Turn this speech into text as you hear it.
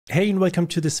Hey and welcome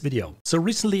to this video. So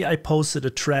recently I posted a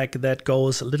track that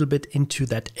goes a little bit into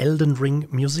that Elden Ring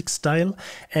music style.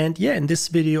 And yeah, in this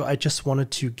video I just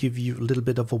wanted to give you a little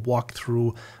bit of a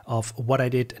walkthrough of what I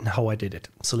did and how I did it.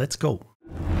 So let's go.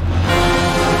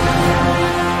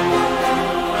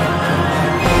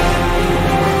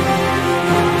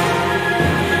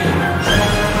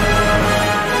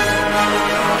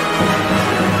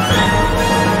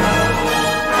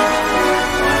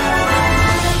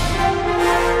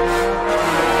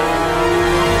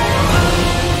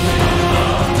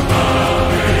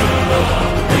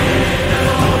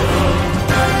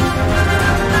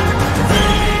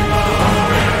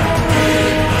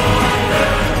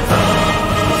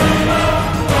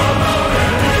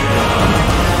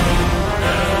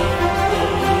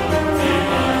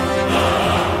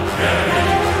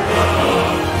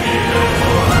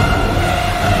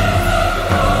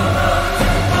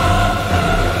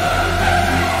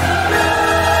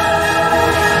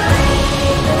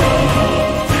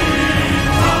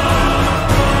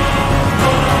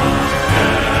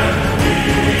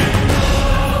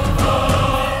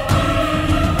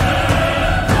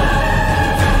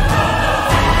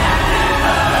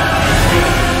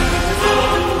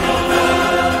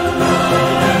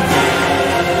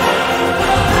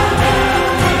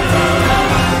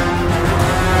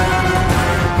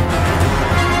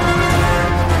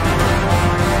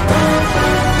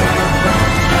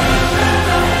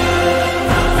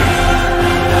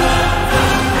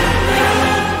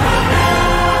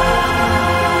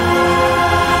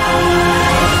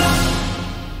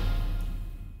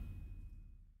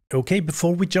 Okay,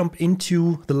 before we jump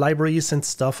into the libraries and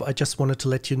stuff, I just wanted to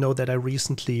let you know that I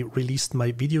recently released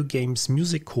my video games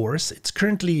music course. It's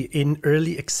currently in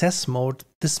early access mode.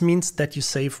 This means that you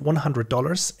save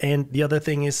 $100, and the other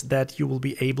thing is that you will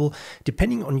be able,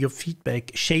 depending on your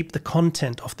feedback, shape the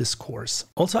content of this course.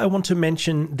 Also, I want to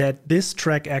mention that this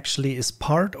track actually is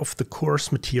part of the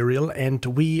course material, and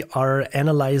we are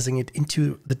analyzing it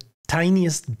into the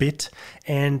tiniest bit.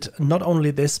 And not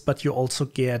only this, but you also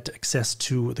get access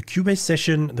to the Cubase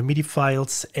session, the MIDI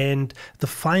files, and the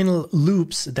final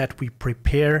loops that we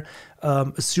prepare,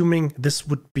 assuming this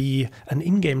would be an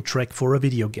in-game track for a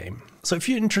video game. So if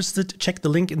you're interested, check the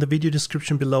link in the video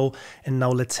description below. And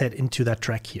now let's head into that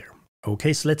track here.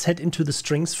 Okay, so let's head into the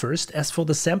strings first. As for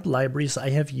the sample libraries, I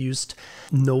have used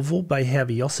Novo by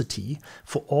Heaviosity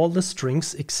for all the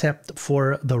strings except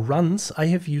for the runs. I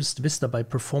have used Vista by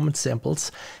Performance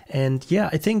Samples. And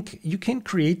yeah, I think you can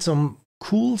create some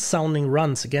cool sounding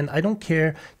runs. Again, I don't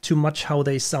care too much how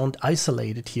they sound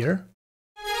isolated here,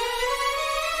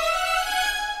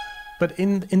 but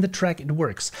in the track it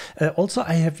works. Also,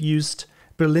 I have used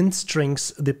Berlin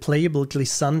strings, the playable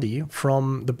glissandi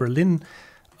from the Berlin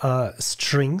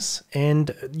strings,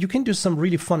 and you can do some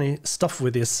really funny stuff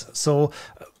with this. So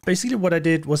basically what I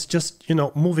did was just,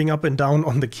 moving up and down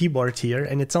on the keyboard here,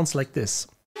 and it sounds like this.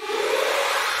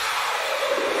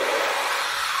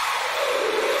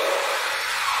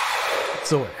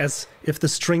 So as if the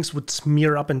strings would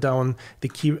smear up and down the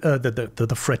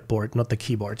the fretboard, not the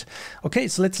keyboard. Okay,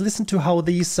 so let's listen to how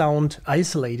these sound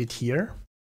isolated here.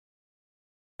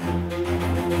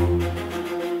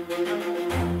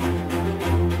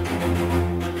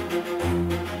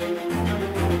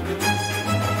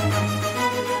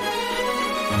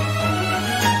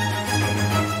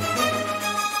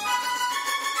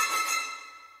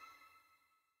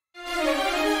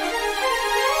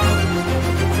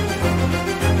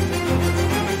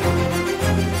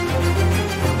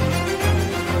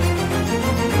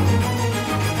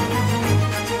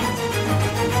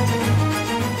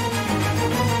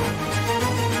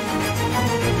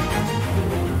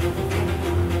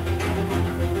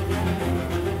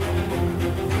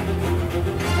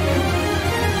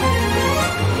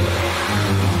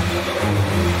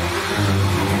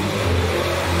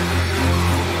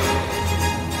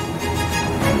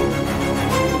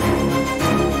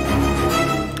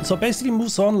 So basically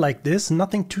moves on like this,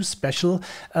 nothing too special,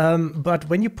 but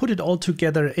when you put it all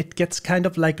together, it gets kind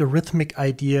of like a rhythmic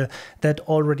idea that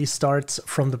already starts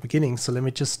from the beginning. So let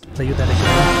me just play you that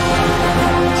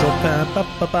again.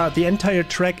 So the entire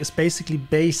track is basically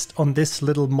based on this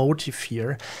little motif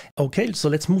here. Okay, so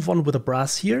let's move on with the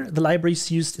brass here. The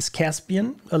libraries used is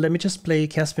Caspian. Let me just play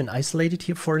Caspian isolated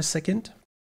here for a second.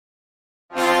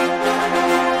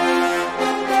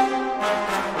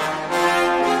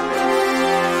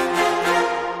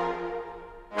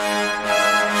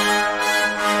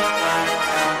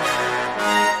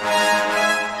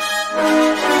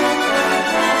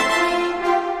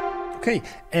 Okay,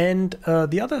 and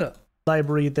the other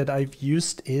library that I've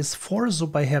used is Forzo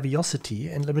by Heaviosity,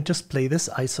 and let me just play this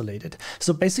isolated.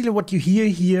 So basically what you hear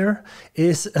here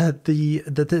is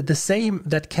the same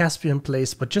that Caspian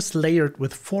plays, but just layered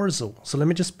with Forzo. So let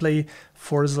me just play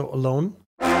Forzo alone.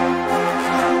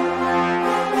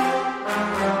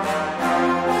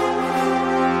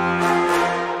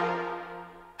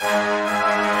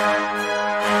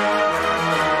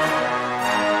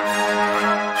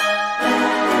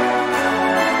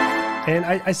 And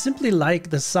I simply like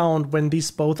the sound when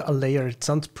these both are layered. It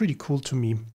sounds pretty cool to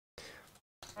me.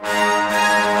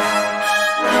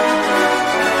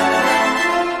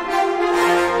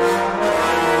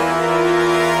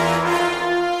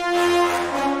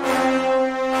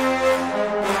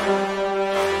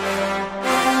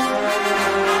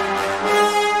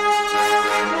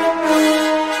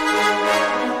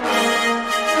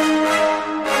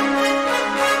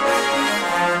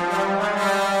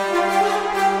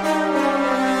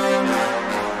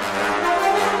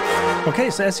 Okay,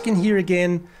 so as you can hear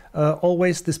again,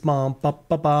 always this bam, ba,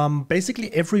 ba, bam,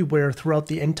 basically everywhere throughout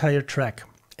the entire track.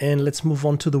 And let's move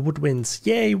on to the woodwinds.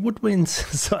 Yay, woodwinds!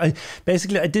 So I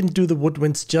didn't do the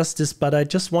woodwinds justice, but I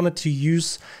just wanted to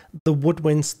use the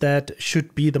woodwinds that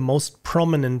should be the most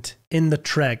prominent in the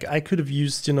track. I could have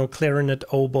used, you know, clarinet,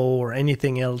 oboe, or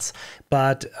anything else,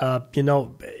 but you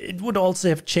know, it would also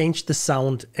have changed the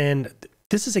sound. And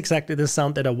this is exactly the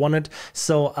sound that I wanted.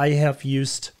 So I have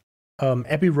used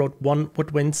Abbey Road 1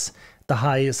 woodwinds, the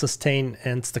high, sustain,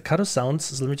 and staccato sounds.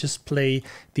 So let me just play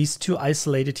these two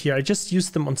isolated here. I just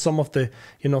used them on some of the,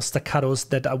 you know, staccatos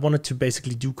that I wanted to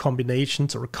basically do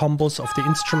combinations or combos of the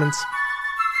instruments.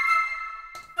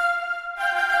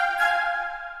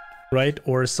 Right?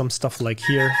 Or some stuff like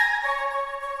here.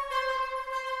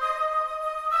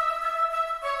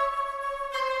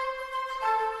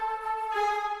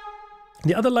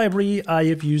 The other library I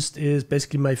have used is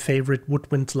basically my favorite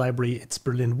woodwind library. It's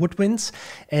Berlin Woodwinds,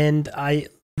 and I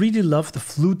really love the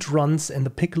flute runs and the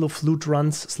piccolo flute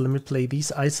runs. So let me play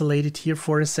these isolated here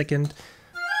for a second.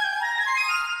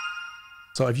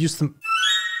 So I've used them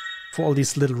for all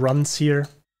these little runs here.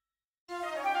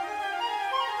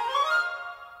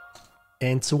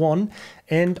 And so on.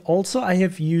 And also I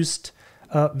have used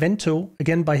Vento,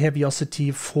 again by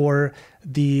Heaviosity, for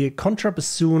the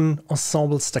contrabassoon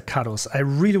ensemble staccatos. I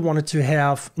really wanted to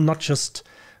have not just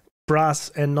brass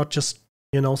and not just,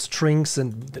 you know, strings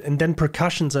and then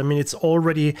percussions. I mean, it's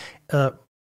already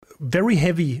very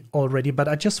heavy already, but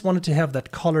I just wanted to have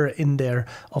that color in there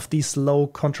of these low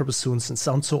contrabassoons, and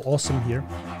sounds so awesome here.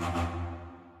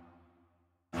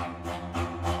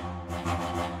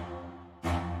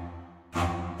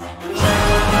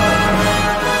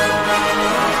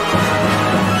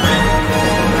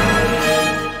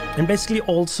 And basically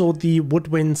also the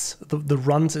woodwinds, the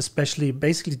runs especially,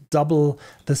 basically double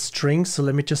the strings. So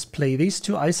let me just play these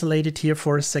two isolated here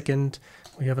for a second.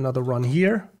 We have another run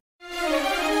here.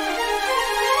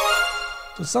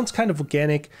 So it sounds kind of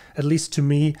organic, at least to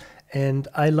me, and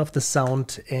I love the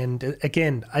sound. And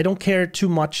again, I don't care too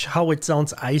much how it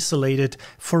sounds isolated.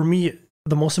 For me,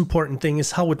 the most important thing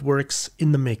is how it works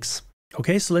in the mix.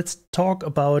 Okay, so let's talk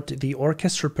about the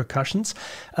orchestral percussions.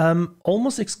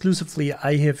 Almost exclusively,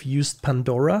 I have used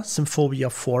Pandora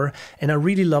Symphobia 4, and I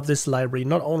really love this library,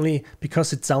 not only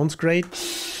because it sounds great,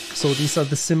 so these are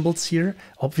the cymbals here,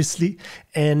 obviously,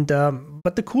 and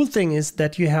but the cool thing is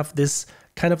that you have this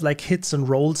kind of like hits and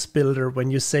rolls builder.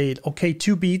 When you say, okay,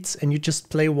 2 beats, and you just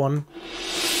play one,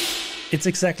 it's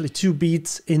exactly 2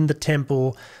 beats in the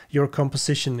tempo your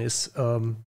composition is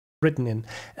written in.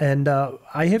 And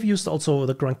I have used also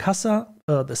the Gran Casa,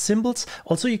 the cymbals.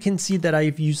 Also, you can see that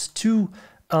I've used 2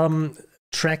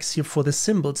 tracks here for the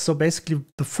cymbals. So basically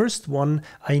the first one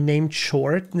I named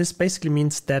short, and this basically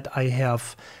means that I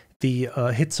have the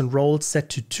hits and rolls set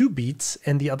to 2 beats,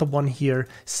 and the other one here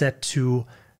set to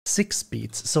 6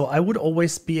 beats. So I would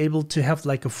always be able to have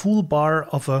like a full bar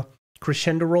of a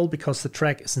crescendo roll because the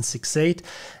track is in 6/8,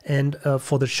 and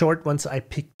for the short ones I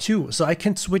picked 2, so I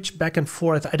can switch back and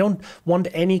forth. I don't want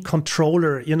any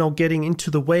controller, you know, getting into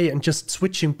the way and just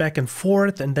switching back and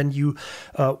forth, and then you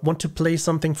want to play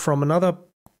something from another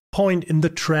point in the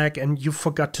track and you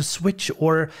forgot to switch,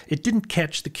 or it didn't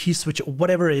catch the key switch, or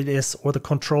whatever it is, or the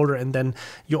controller, and then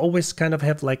you always kind of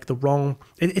have like the wrong,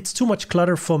 it's too much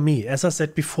clutter for me. As I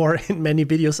said before in many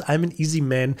videos, I'm an easy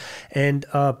man, and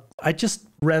I just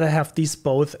rather have these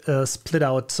both split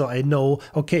out, so I know,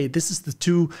 okay, this is the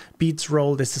 2 beats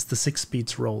roll, this is the 6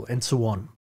 beats roll, and so on.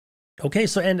 Okay,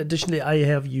 so and additionally I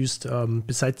have used,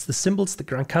 besides the cymbals, the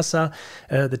Gran Casa,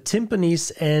 the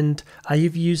timpanis, and I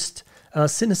have used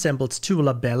Cinesample's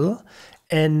Tubular Bell,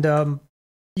 and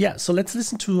Yeah, so let's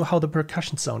listen to how the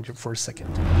percussion sound here for a second.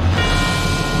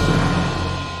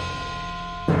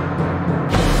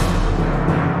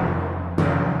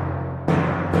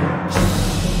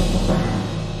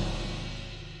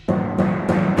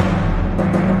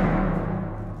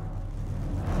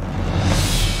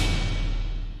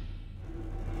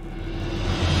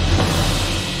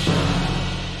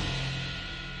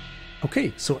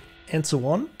 Okay, so and so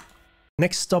on.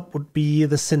 Next up would be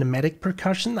the cinematic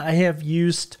percussion. I have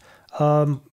used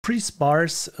pretty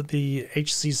sparse the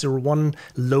HC01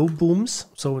 low booms,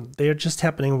 so they're just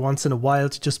happening once in a while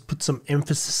to just put some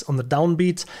emphasis on the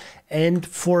downbeats. And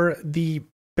for the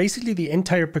basically the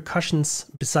entire percussions,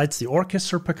 besides the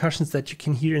orchestra percussions that you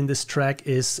can hear in this track,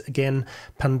 is again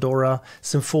Pandora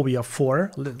Symphonia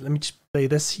 4. Let me just play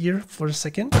this here for a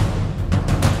second.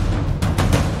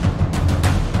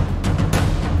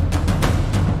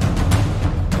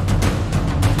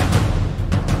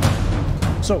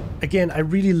 So again, I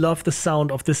really love the sound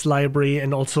of this library,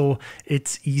 and also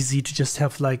it's easy to just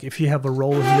have, like, if you have a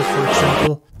roll here, for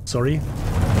example,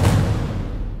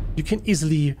 you can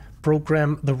easily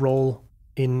program the roll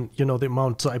in, you know, the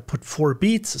amount. So I put 4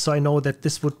 beats, so I know that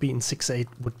this would be in 6/8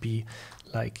 would be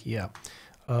like, yeah,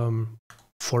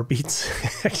 4 beats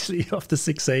actually of the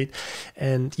 6/8.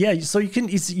 And yeah, so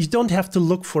you don't have to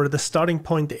look for the starting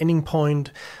point, the ending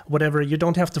point, whatever. You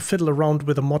don't have to fiddle around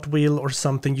with a mod wheel or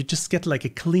something. You just get like a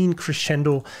clean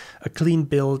crescendo, a clean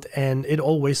build, and it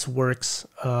always works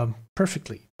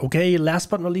perfectly. Okay, last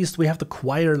but not least, we have the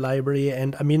choir library.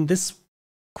 And I mean, this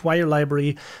choir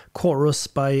library, Chorus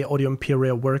by Audio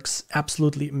Imperia, works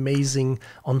absolutely amazing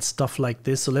on stuff like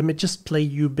this. So let me just play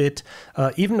you a bit.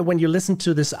 Even when you listen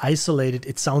to this isolated,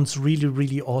 it sounds really,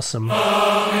 really awesome.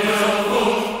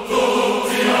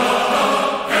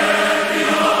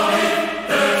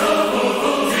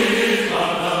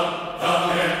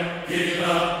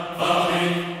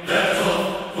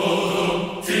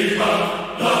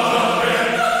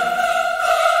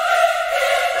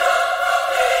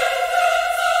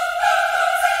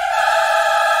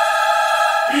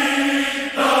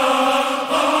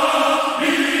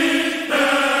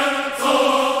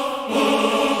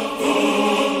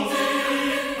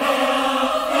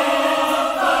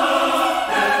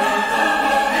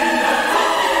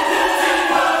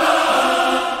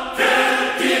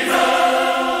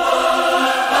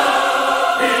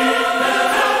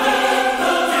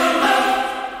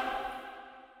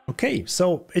 Okay,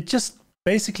 so it just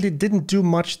basically didn't do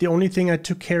much. The only thing I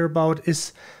took care about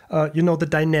is, you know, the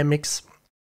dynamics.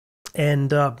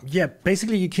 And yeah,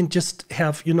 basically you can just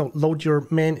have, you know, load your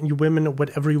men and your women or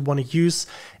whatever you want to use,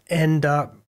 and,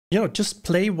 you know, just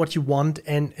play what you want,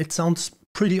 and it sounds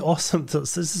pretty awesome. So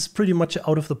this is pretty much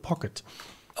out of the pocket.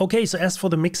 Okay, so as for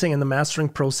the mixing and the mastering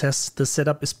process, the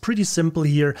setup is pretty simple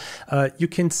here. You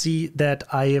can see that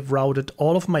I have routed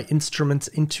all of my instruments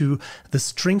into the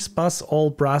strings bus, all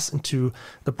brass into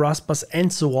the brass bus,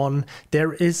 and so on.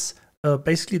 There is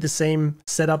basically the same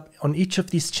setup on each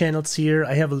of these channels here.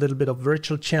 I have a little bit of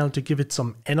virtual channel to give it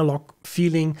some analog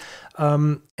feeling,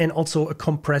 and also a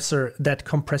compressor that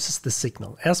compresses the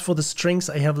signal. As for the strings,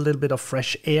 I have a little bit of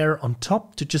fresh air on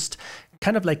top to just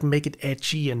kind of like make it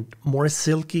edgy and more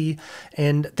silky.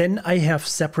 And then I have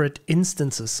separate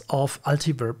instances of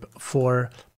Altiverb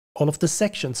for all of the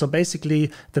sections. So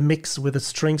basically the mix with the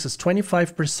strings is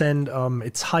 25%.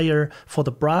 It's higher for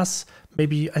the brass,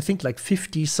 maybe I think like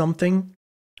 50 something,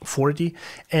 40.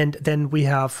 And then we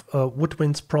have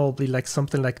woodwinds, probably like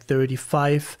something like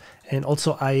 35. And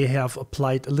also I have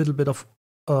applied a little bit of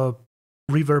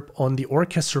reverb on the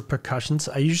orchestra percussions.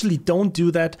 I usually don't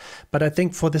do that, but I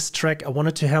think for this track I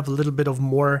wanted to have a little bit of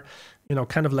more, you know,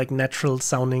 kind of like natural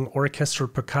sounding orchestral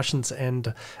percussions.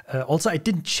 And also I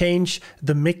didn't change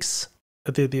the mix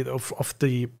of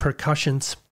the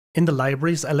percussions in the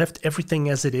libraries. I left everything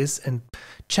as it is and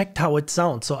checked how it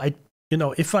sounds. So I, you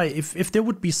know, if there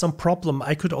would be some problem,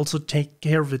 I could also take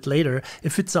care of it later.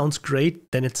 If it sounds great,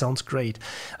 then it sounds great.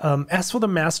 As for the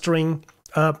mastering,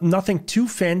 nothing too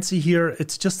fancy here.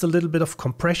 It's just a little bit of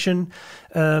compression.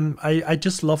 I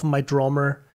just love my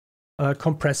drummer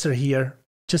compressor here.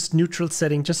 Just neutral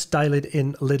setting, just dial it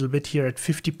in a little bit here at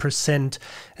 50%.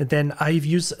 And then I've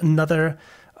used another,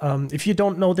 if you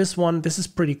don't know this one, this is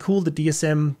pretty cool, the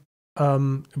DSM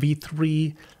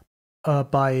V3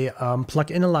 by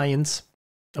Plug-in Alliance.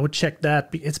 I would check that.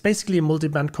 It's basically a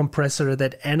multi-band compressor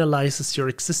that analyzes your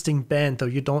existing band, though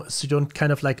you don't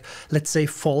kind of like, let's say,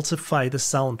 falsify the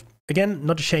sound. Again,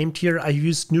 not ashamed here. I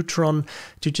used Neutron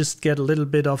to just get a little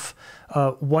bit of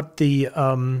what the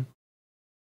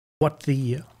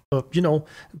you know,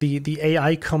 the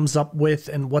AI comes up with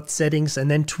and what settings,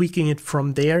 and then tweaking it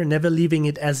from there, never leaving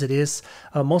it as it is.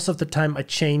 Most of the time I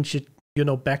change it, you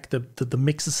know, back the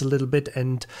mixes a little bit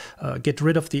and get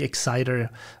rid of the exciter,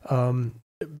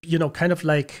 you know, kind of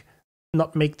like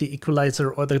not make the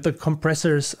equalizer or the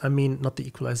compressors, I mean, not the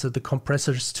equalizer, the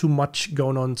compressors too much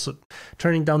going on. So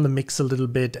turning down the mix a little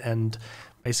bit, and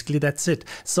basically that's it.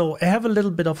 So I have a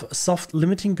little bit of soft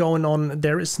limiting going on.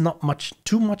 There is not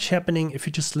too much happening. If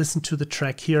you just listen to the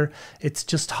track here, it's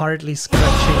just hardly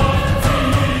scratching.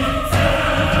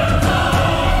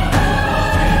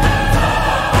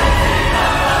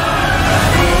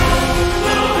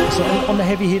 So on the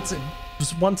heavy hits,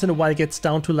 once in a while gets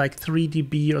down to like 3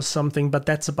 dB or something, but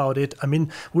that's about it. I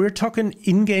mean, we're talking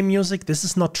in-game music. This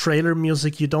is not trailer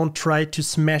music. You don't try to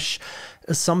smash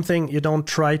something. You don't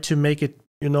try to make it,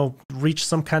 you know, reach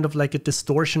some kind of like a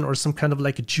distortion or some kind of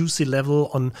like a juicy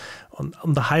level on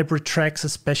the hybrid tracks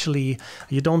especially.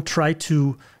 You don't try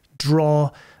to draw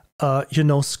you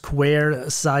know,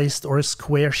 square-sized or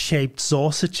square-shaped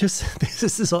sausages.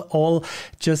 This is all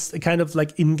just kind of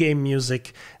like in-game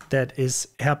music that is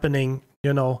happening,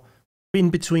 you know, in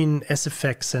between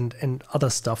SFX and other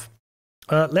stuff.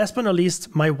 Last but not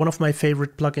least, one of my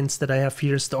favorite plugins that I have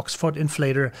here is the Oxford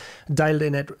Inflator, dialed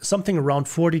in at something around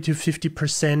 40 to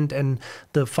 50%, and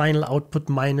the final output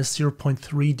minus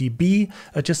 0.3 dB,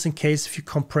 just in case if you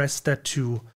compress that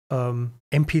to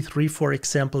MP3, for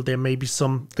example, there may be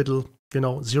some little, you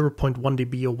know, 0.1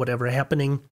 dB or whatever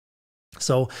happening.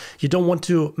 So you don't want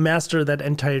to master that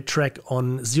entire track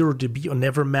on 0 dB, or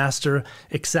never master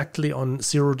exactly on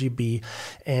 0 dB.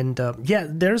 And yeah,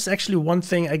 there's actually one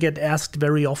thing I get asked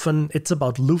very often. It's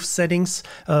about loof settings.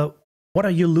 What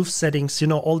are your loof settings? You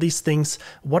know, all these things.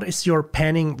 What is your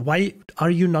panning? Why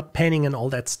are you not panning and all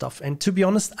that stuff? And to be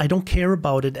honest, I don't care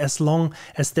about it as long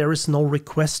as there is no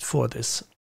request for this.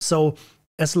 So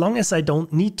as long as I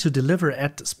don't need to deliver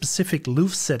at specific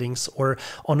loof settings or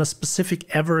on a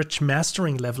specific average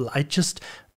mastering level, I just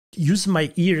use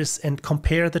my ears and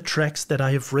compare the tracks that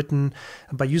I have written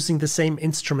by using the same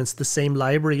instruments, the same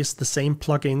libraries, the same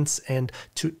plugins, and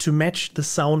to match the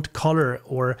sound color,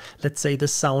 or let's say the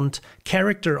sound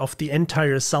character of the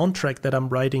entire soundtrack that I'm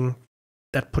writing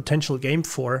that potential game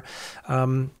for.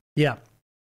 Yeah.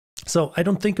 So I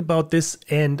don't think about this,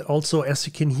 and also, as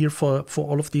you can hear, for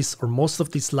all of these or most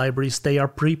of these libraries, they are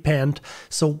pre-panned.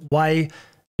 So why,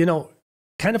 you know,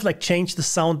 kind of like change the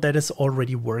sound that is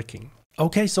already working.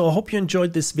 Okay, so I hope you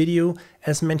enjoyed this video.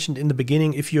 As mentioned in the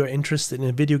beginning, if you are interested in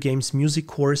a video games music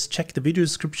course, check the video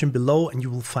description below and you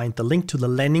will find the link to the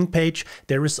landing page.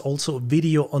 There is also a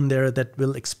video on there that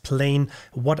will explain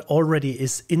what already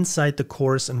is inside the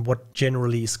course and what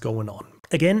generally is going on.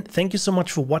 Again, thank you so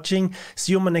much for watching.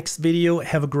 See you on my next video.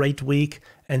 Have a great week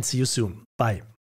and see you soon. Bye.